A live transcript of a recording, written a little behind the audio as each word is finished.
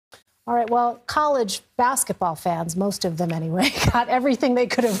All right, well, college basketball fans, most of them anyway, got everything they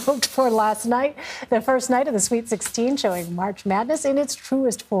could have hoped for last night. The first night of the Sweet 16 showing March Madness in its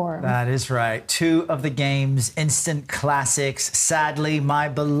truest form. That is right. Two of the game's instant classics. Sadly, my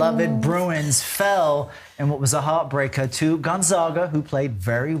beloved Bruins fell in what was a heartbreaker to Gonzaga, who played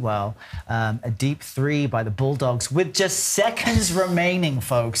very well. A deep three by the Bulldogs with just seconds remaining,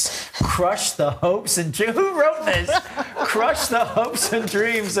 folks. Crushed the hopes and dreams. Who wrote this? Crushed the hopes and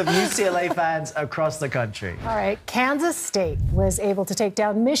dreams of UCLA fans across the country. All right, Kansas State was able to take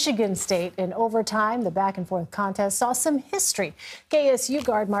down Michigan State in overtime. The back-and-forth contest saw some history. KSU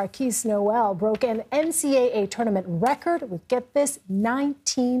guard Marquise Noel broke an NCAA tournament record with, get this,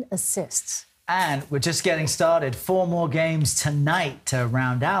 19 assists. And we're just getting started. 4 more games tonight to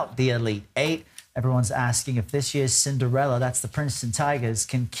round out the Elite Eight. Everyone's asking if this year's Cinderella, that's the Princeton Tigers,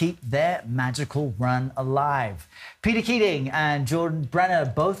 can keep their magical run alive. Peter Keating and Jordan Brenner,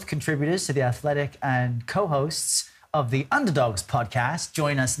 both contributors to The Athletic and co-hosts of the Underdogs podcast,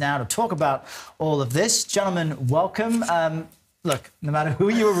 join us now to talk about all of this. Gentlemen, welcome. Look, no matter who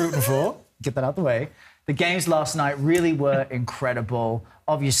you were rooting for, get that out of the way. The games last night really were incredible.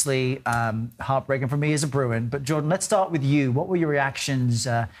 Obviously, heartbreaking for me as a Bruin. But Jordan, let's start with you. What were your reactions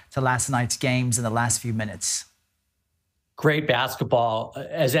to last night's games in the last few minutes? Great basketball.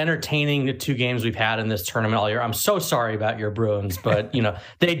 As entertaining the 2 games we've had in this tournament all year. I'm so sorry about your Bruins, but you know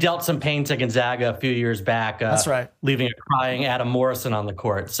they dealt some pain to Gonzaga a few years back. That's right. Leaving a crying Adam Morrison on the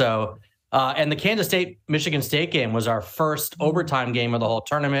court. So, and the Kansas State-Michigan State game was our first overtime game of the whole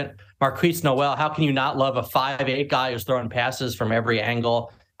tournament. Marquise Noel, how can you not love a 5'8" guy who's throwing passes from every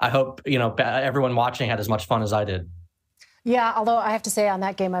angle? I hope, everyone watching had as much fun as I did. Yeah, although I have to say on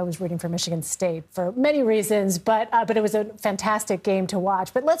that game, I was rooting for Michigan State for many reasons, but it was a fantastic game to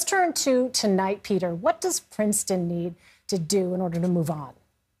watch. But let's turn to tonight, Peter. What does Princeton need to do in order to move on?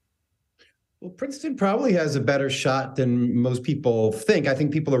 Well, Princeton probably has a better shot than most people think. I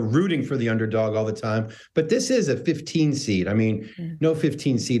think people are rooting for the underdog all the time, but this is a 15 seed. I mean, no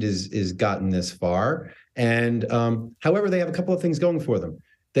 15 seed is gotten this far. And however, they have a couple of things going for them.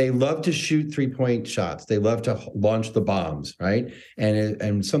 They love to shoot 3-point shots. They love to launch the bombs, right?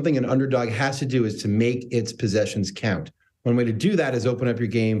 And something an underdog has to do is to make its possessions count. One way to do that is open up your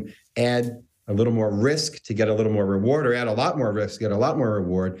game, add a little more risk to get a little more reward, or add a lot more risk to get a lot more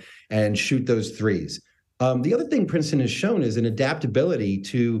reward, and shoot those threes. The other thing Princeton has shown is an adaptability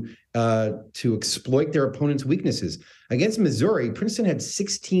to exploit their opponent's weaknesses. Against Missouri, Princeton had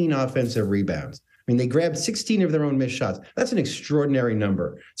 16 offensive rebounds. I mean, they grabbed 16 of their own missed shots. That's an extraordinary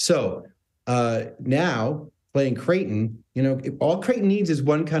number. So now playing Creighton, all Creighton needs is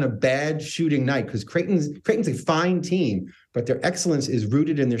one kind of bad shooting night, because Creighton's a fine team, but their excellence is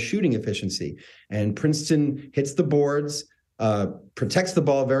rooted in their shooting efficiency. And Princeton hits the boards, protects the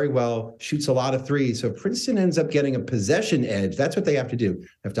ball very well, shoots a lot of threes. So if Princeton ends up getting a possession edge, that's what they have to do. They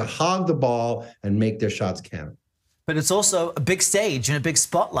have to hog the ball and make their shots count. But it's also a big stage and a big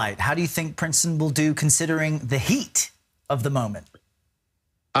spotlight. How do you think Princeton will do considering the heat of the moment?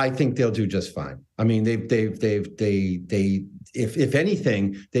 I think they'll do just fine. I mean, if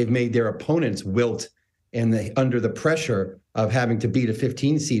anything, they've made their opponents wilt under the pressure of having to beat a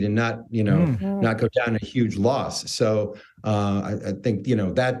 15 seed and not go down a huge loss. So I think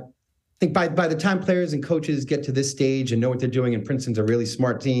by the time players and coaches get to this stage and know what they're doing, and Princeton's a really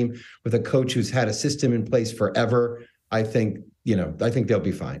smart team with a coach who's had a system in place forever, I think they'll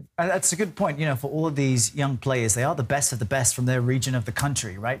be fine. That's a good point. For all of these young players, they are the best of the best from their region of the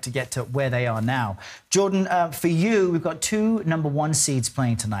country, right, to get to where they are now. Jordan, for you, we've got 2 number 1 seeds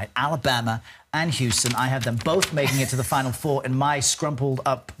playing tonight, Alabama and Houston. I have them both making it to the Final Four in my scrumpled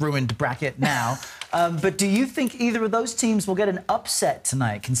up, ruined bracket now. But do you think either of those teams will get an upset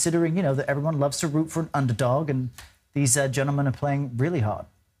tonight, considering, that everyone loves to root for an underdog and these gentlemen are playing really hard?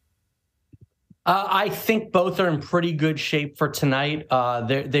 I think both are in pretty good shape for tonight.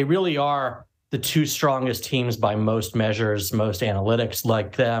 They really are the 2 strongest teams by most measures, most analytics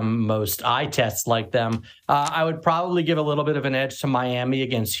like them, most eye tests like them. I would probably give a little bit of an edge to Miami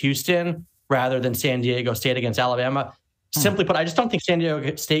against Houston rather than San Diego State against Alabama. Simply put, I just don't think San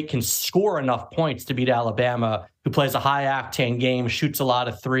Diego State can score enough points to beat Alabama, who plays a high-octane game, shoots a lot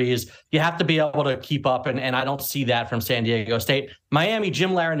of threes. You have to be able to keep up, and I don't see that from San Diego State. Miami,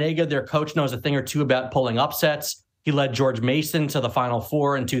 Jim Larrañaga, their coach, knows a thing or two about pulling upsets. He led George Mason to the Final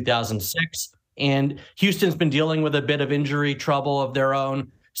Four in 2006. And Houston's been dealing with a bit of injury trouble of their own.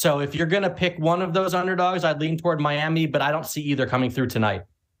 So if you're going to pick one of those underdogs, I'd lean toward Miami, but I don't see either coming through tonight.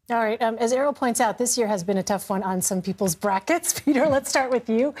 All right. As Errol points out, this year has been a tough one on some people's brackets. Peter, let's start with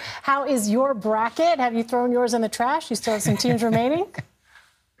you. How is your bracket? Have you thrown yours in the trash? You still have some teams remaining?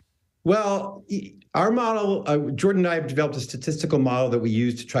 Well, our model, Jordan and I have developed a statistical model that we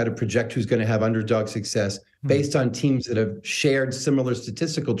use to try to project who's going to have underdog success based on teams that have shared similar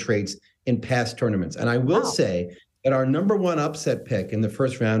statistical traits in past tournaments. And I will say that our number one upset pick in the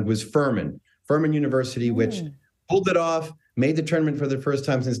first round was Furman University, which pulled it off, made the tournament for the first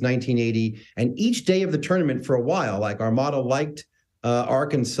time since 1980. And each day of the tournament for a while, like our model liked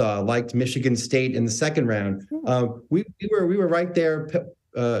Arkansas, liked Michigan State in the second round. We were right there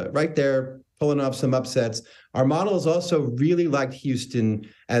pulling off some upsets. Our model has also really liked Houston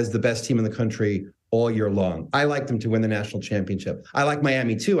as the best team in the country all year long. I like them to win the national championship. I like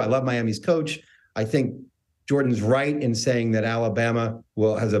Miami too. I love Miami's coach. I think Jordan's right in saying that Alabama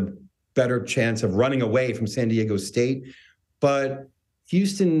has a better chance of running away from San Diego State. But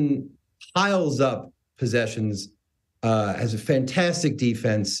Houston piles up possessions, has a fantastic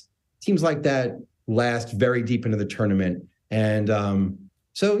defense. Teams like that last very deep into the tournament. And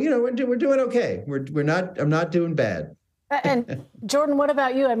so, we're doing okay. I'm not doing bad. And Jordan, what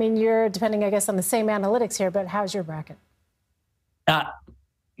about you? I mean, you're depending, I guess, on the same analytics here, but how's your bracket?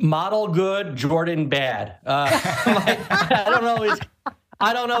 Model good, Jordan bad. I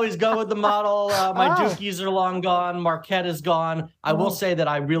don't always go with the model. My Dukies are long gone. Marquette is gone. I will say that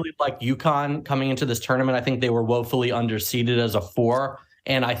I really like UConn coming into this tournament. I think they were woefully underseeded as a 4.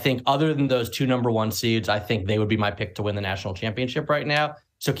 And I think other than those 2 number 1 seeds, I think they would be my pick to win the national championship right now.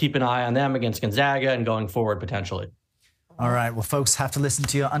 So keep an eye on them against Gonzaga and going forward potentially. All right. Well, folks, have to listen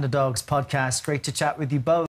to your Underdogs podcast. Great to chat with you both.